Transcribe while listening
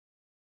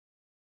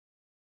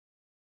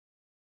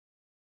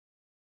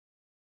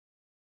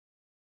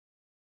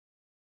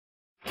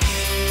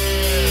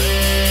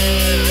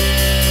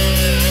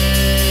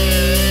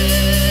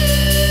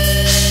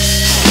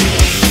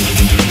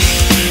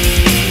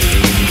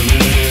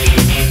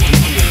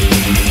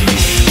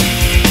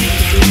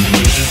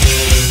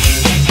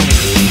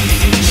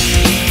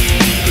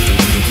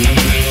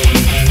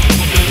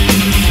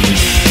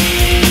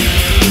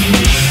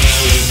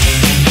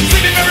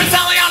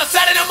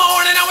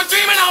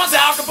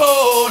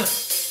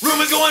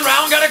Rumors going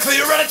round, gotta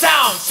clear out of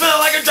town. Smell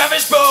like a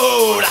traffic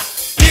boat.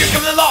 Here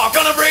comes the law,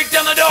 gonna break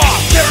down the door.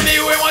 Carry me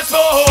away once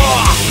more.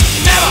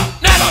 Never,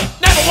 never,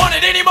 never want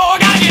it anymore.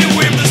 Gotta get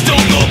away from the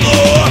stone cold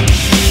floor.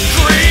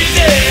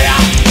 Crazy,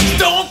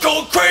 stone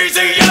cold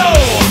crazy, you know.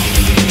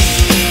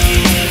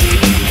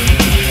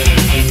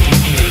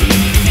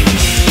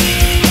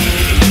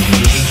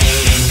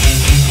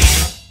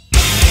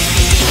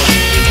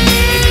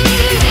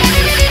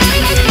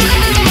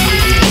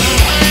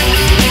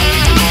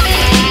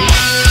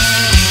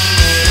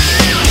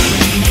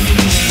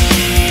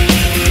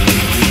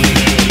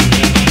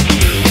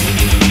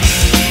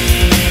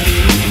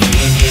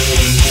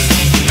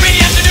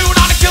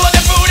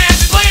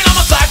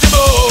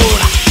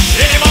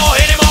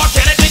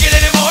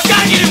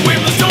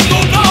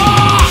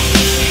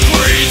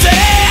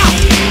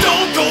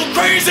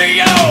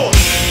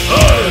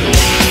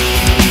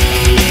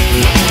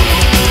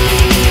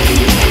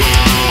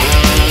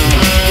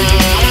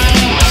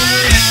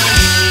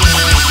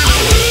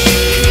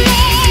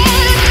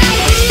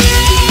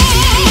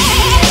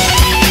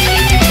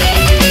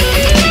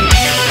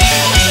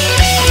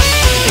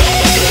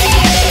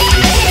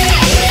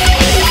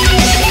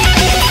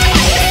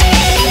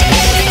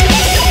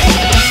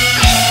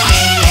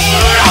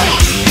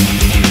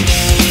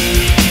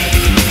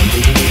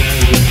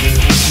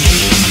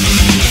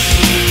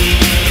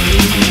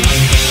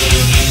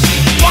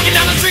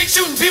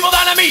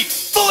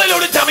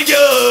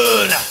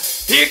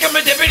 Here come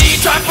a deputy,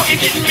 try fucking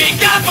getting me.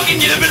 Gotta fucking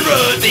get up and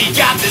run. They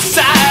got the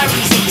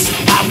sirens loose.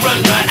 I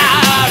run right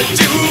out of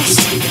juice.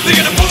 They're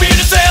gonna put me in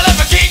a cell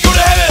if I can't go to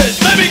heaven.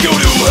 Let me go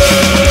to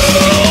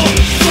hell.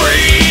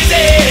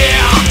 Crazy,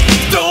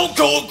 stone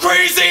cold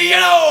crazy, you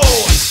know.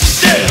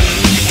 Yeah.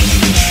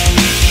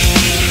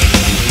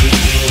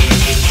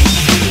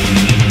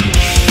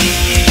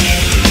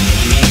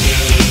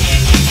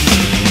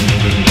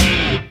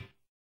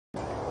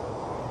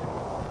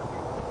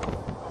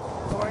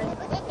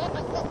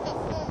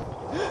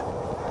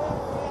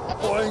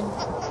 Boing.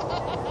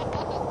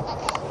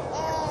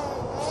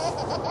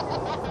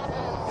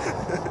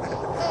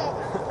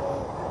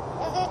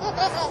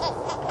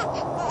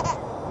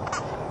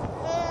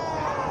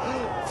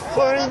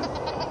 Boing.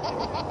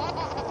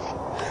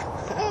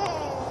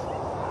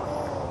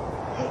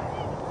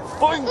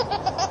 Boing.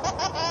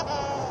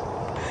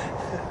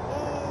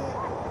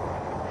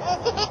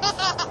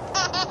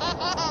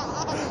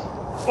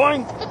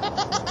 Boing.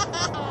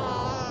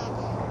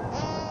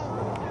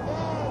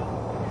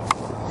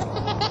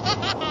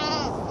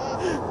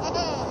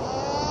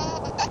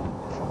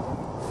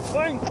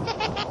 Boing!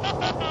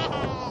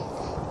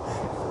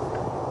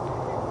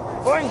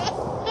 Boing!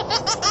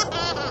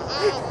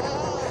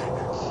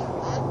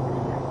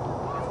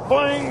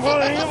 Boing,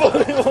 boing,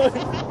 boing, boing!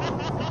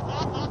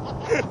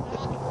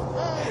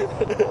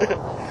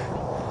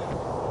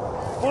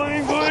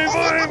 Boing, boing,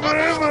 boing,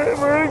 boing, boing,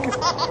 boing!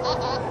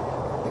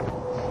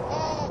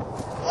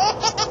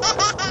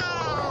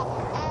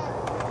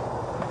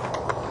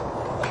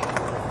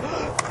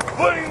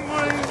 Boing,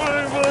 boing,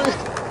 boing, boing!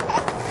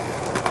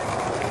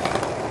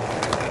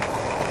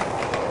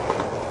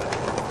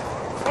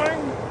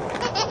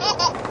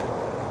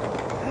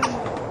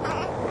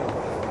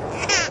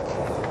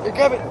 You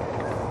grab it.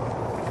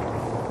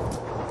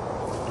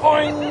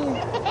 Boing.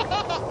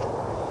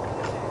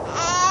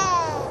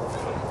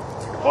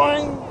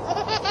 Boing.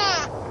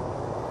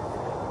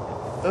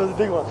 That was a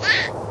big one.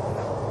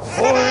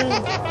 Boing.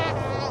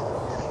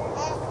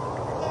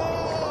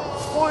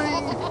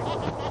 Boing.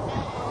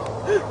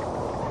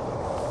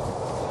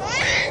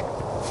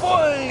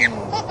 Boing.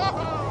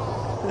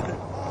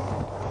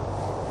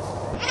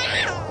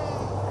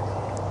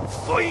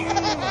 Boing.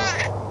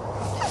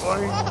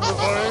 Boing.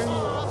 Boing.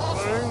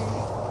 Boing.